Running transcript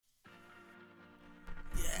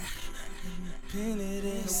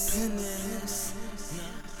penitus.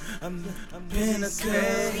 I'm pinnacle.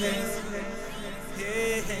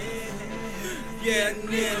 Yeah,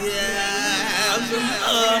 nigga.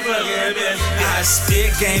 I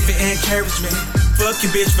spit game for encouragement. Fuck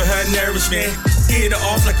your bitch for her nourishment. Hit her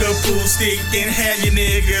off like a pool stick, then have your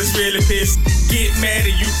niggas really pissed. Get mad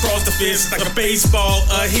and you cross the fist like a baseball.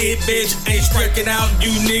 A hit bitch ain't striking out.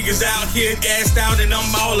 You niggas out here gassed out, and I'm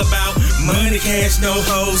all about money, cash, no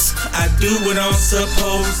hoes. I do what I'm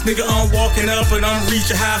supposed. Nigga, I'm walking up and I'm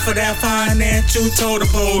reaching high for that financial totem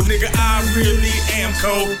pole. Nigga, I really am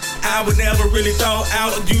cold. I would never really thought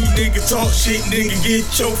out. You nigga talk shit, nigga, get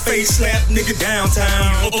your face slapped, nigga,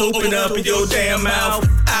 downtown. Open up your damn mouth,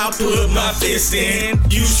 I'll put my fist in.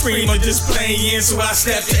 You scream or just playing, so I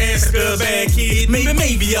slap your ass like a bad kid.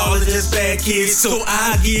 Maybe all are just bad kids, so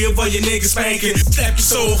I give all your niggas spanking. Slap you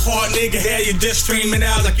so hard, nigga, hell, you just streaming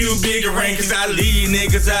out like you bigger rank. Cause I leave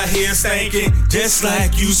niggas out here stinking, just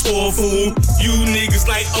like you spoil fool. You niggas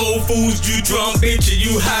like old fools, you drunk bitch and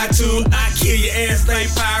you high too. I kill your ass like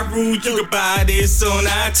Pyru, you can buy this on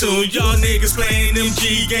iTunes. Y'all niggas playing them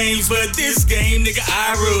G games, but this game, nigga,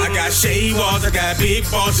 I rule. I got shade walls, I got big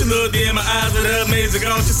balls. You look in my eyes with amazing.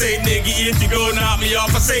 Don't you say, nigga, if you go knock me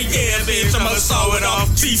off, I say, yeah, bitch, I'ma saw it off.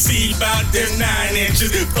 CC about this 9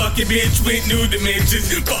 inches. Fuck your bitch with new dimensions.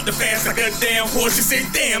 Fuck the fast like a damn horse. She say,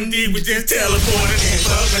 damn, nigga, we just teleported in.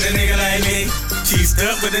 Fuck with a nigga like me. She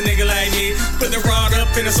stuck with a nigga like me. Put the rod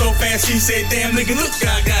up in her so fast, she said, damn, nigga, look,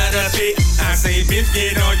 I got a bit. I say, bitch,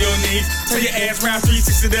 get on your knees. Turn your ass round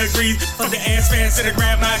 360 degrees. Fuck the ass fast and I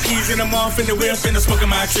grab my keys. And I'm off in the whip and I'm smoking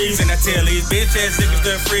my trees. And I tell these bitch ass niggas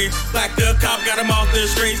they're free. Like the cop got him off the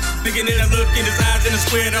streets. Nigga, then I look in his eyes and I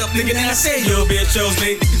squared up. Nigga, then I say, yo, bitch, chose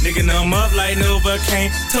me. Nigga, numb up like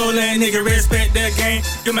Novocaine. Told that nigga, respect the game.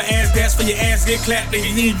 Get my ass dash for your ass get clapped.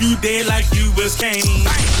 Nigga, you dead like you was Kane.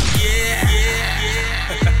 Yeah.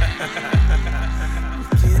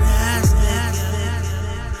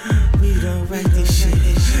 We don't write this shit.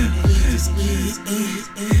 We just ease in.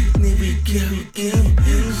 Then we go in.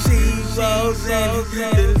 She rolls in.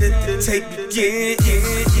 Take it in.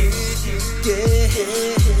 Yeah.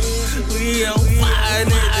 We on fire,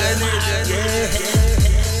 nigga. Yeah.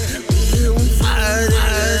 We on fire,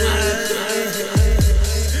 nigga.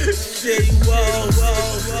 She walls.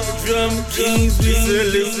 Drum kings, we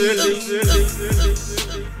silly.